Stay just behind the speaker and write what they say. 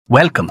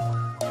Welcome.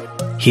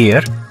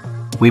 Here,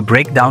 we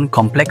break down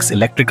complex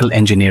electrical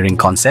engineering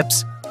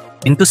concepts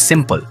into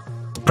simple,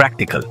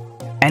 practical,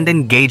 and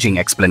engaging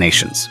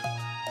explanations.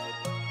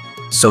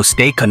 So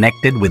stay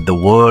connected with the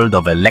world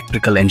of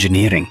electrical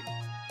engineering.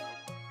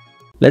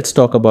 Let's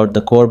talk about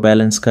the core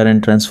balance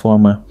current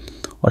transformer,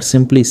 or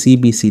simply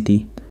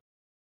CBCT.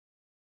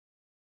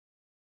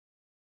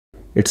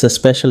 It's a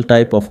special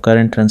type of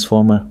current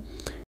transformer.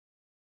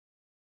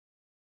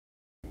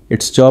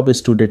 Its job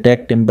is to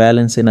detect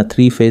imbalance in a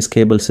three-phase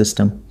cable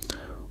system.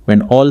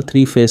 When all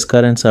three-phase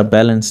currents are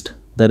balanced,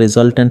 the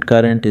resultant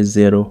current is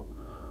zero.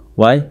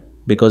 Why?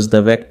 Because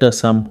the vector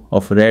sum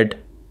of red,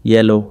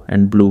 yellow,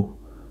 and blue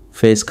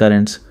phase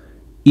currents,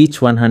 each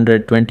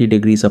 120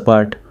 degrees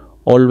apart,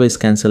 always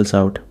cancels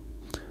out.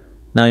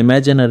 Now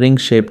imagine a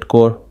ring-shaped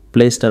core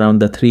placed around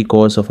the three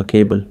cores of a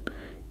cable.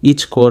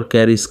 Each core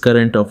carries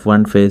current of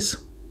one phase.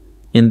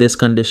 In this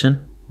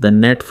condition, the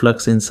net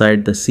flux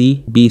inside the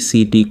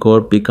CBCT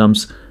core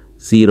becomes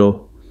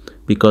zero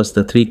because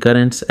the three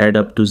currents add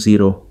up to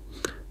zero.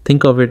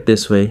 Think of it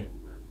this way: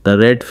 the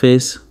red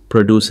phase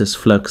produces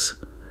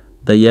flux,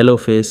 the yellow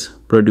phase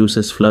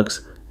produces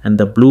flux, and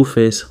the blue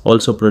phase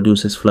also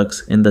produces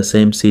flux in the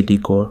same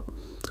CT core.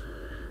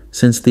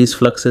 Since these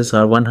fluxes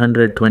are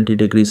 120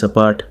 degrees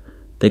apart,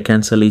 they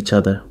cancel each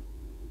other.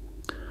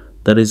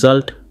 The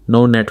result: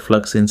 no net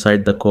flux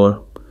inside the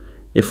core.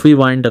 If we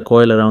wind a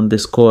coil around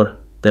this core,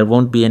 there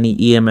won't be any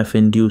EMF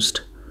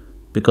induced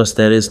because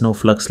there is no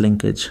flux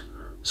linkage,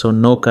 so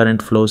no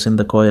current flows in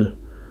the coil.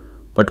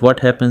 But what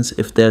happens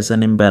if there's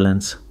an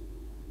imbalance,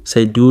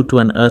 say due to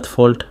an earth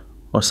fault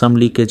or some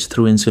leakage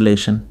through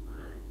insulation?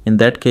 In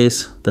that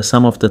case, the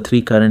sum of the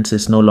three currents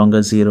is no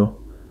longer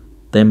zero.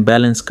 The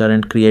imbalance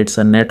current creates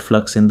a net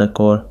flux in the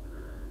core.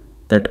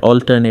 That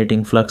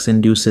alternating flux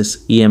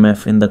induces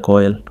EMF in the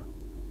coil.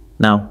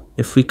 Now,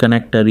 if we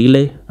connect a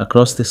relay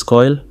across this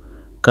coil,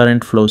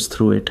 current flows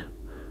through it.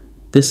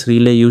 This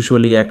relay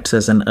usually acts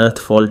as an earth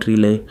fault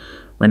relay.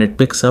 When it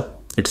picks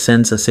up, it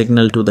sends a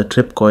signal to the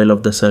trip coil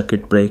of the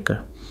circuit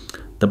breaker.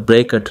 The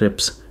breaker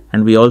trips,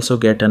 and we also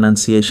get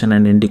annunciation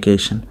and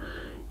indication.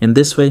 In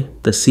this way,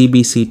 the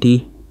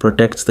CBCT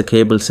protects the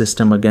cable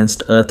system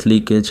against earth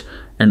leakage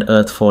and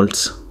earth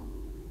faults.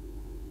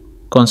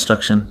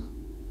 Construction.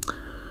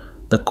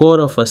 The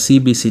core of a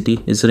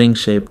CBCT is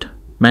ring-shaped.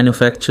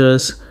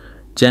 Manufacturers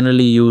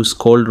generally use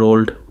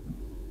cold-rolled,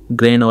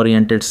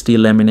 grain-oriented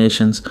steel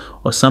laminations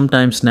or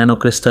sometimes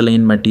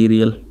nanocrystalline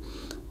material.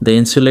 They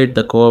insulate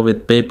the core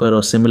with paper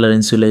or similar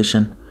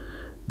insulation.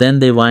 Then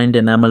they wind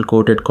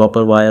enamel-coated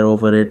copper wire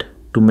over it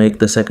to make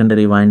the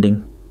secondary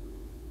winding.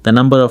 The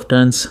number of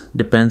turns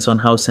depends on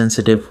how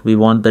sensitive we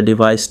want the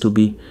device to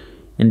be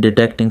in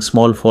detecting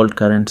small fault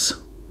currents.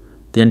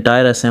 The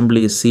entire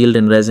assembly is sealed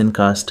in resin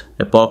cast,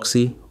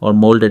 epoxy, or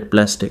molded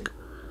plastic.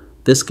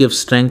 This gives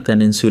strength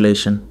and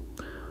insulation.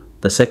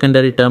 The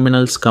secondary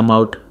terminals come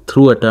out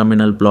through a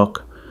terminal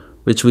block,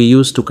 which we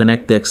use to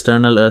connect the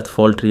external earth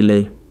fault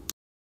relay.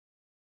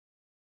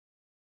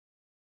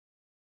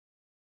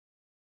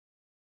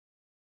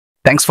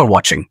 Thanks for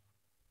watching.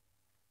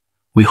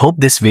 We hope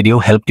this video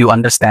helped you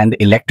understand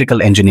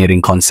electrical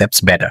engineering concepts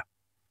better.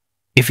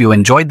 If you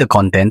enjoyed the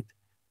content,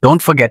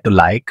 don't forget to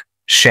like,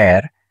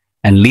 share,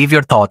 and leave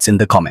your thoughts in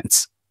the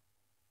comments.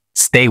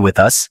 Stay with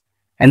us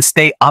and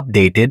stay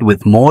updated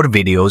with more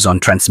videos on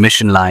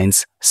transmission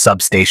lines,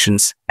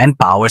 substations, and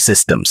power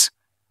systems.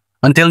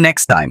 Until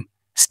next time,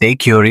 stay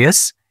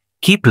curious,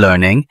 keep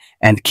learning,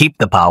 and keep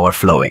the power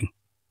flowing.